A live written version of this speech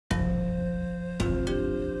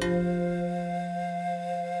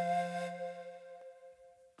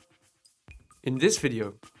In this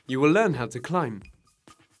video, you will learn how to climb.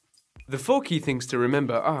 The 4 key things to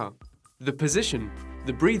remember are the position,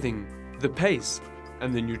 the breathing, the pace,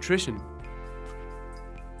 and the nutrition.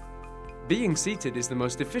 Being seated is the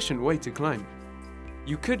most efficient way to climb.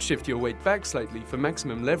 You could shift your weight back slightly for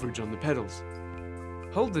maximum leverage on the pedals.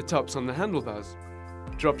 Hold the tops on the handlebars.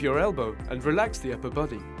 Drop your elbow and relax the upper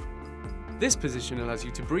body. This position allows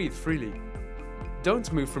you to breathe freely.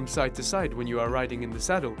 Don't move from side to side when you are riding in the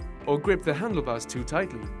saddle or grip the handlebars too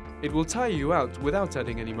tightly. It will tire you out without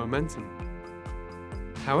adding any momentum.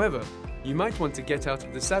 However, you might want to get out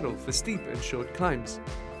of the saddle for steep and short climbs.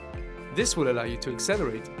 This will allow you to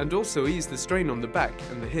accelerate and also ease the strain on the back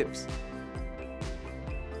and the hips.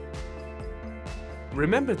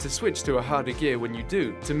 Remember to switch to a harder gear when you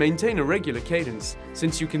do to maintain a regular cadence,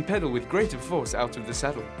 since you can pedal with greater force out of the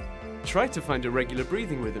saddle. Try to find a regular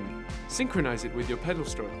breathing rhythm. Synchronize it with your pedal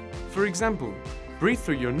stroke. For example, breathe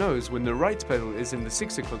through your nose when the right pedal is in the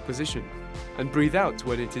 6 o'clock position, and breathe out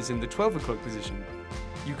when it is in the 12 o'clock position.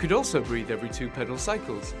 You could also breathe every 2 pedal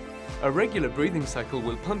cycles. A regular breathing cycle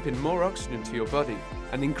will pump in more oxygen to your body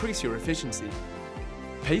and increase your efficiency.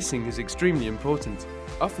 Pacing is extremely important.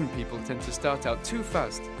 Often people tend to start out too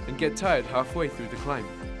fast and get tired halfway through the climb.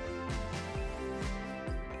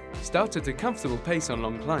 Start at a comfortable pace on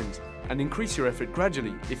long climbs and increase your effort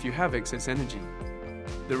gradually if you have excess energy.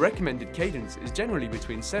 The recommended cadence is generally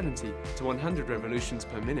between 70 to 100 revolutions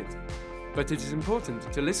per minute, but it is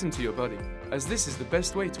important to listen to your body, as this is the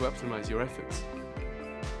best way to optimize your efforts.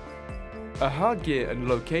 A hard gear and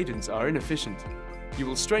low cadence are inefficient. You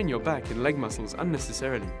will strain your back and leg muscles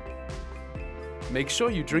unnecessarily. Make sure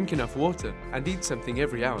you drink enough water and eat something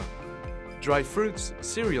every hour. Dry fruits,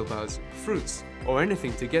 cereal bars, fruits, or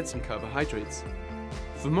anything to get some carbohydrates.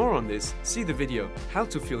 For more on this, see the video How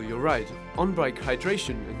to Fuel Your Ride, on-bike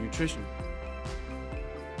hydration and nutrition.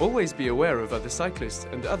 Always be aware of other cyclists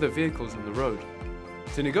and other vehicles on the road.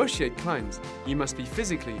 To negotiate climbs, you must be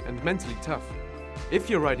physically and mentally tough.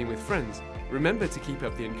 If you're riding with friends, remember to keep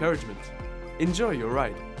up the encouragement. Enjoy your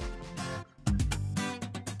ride.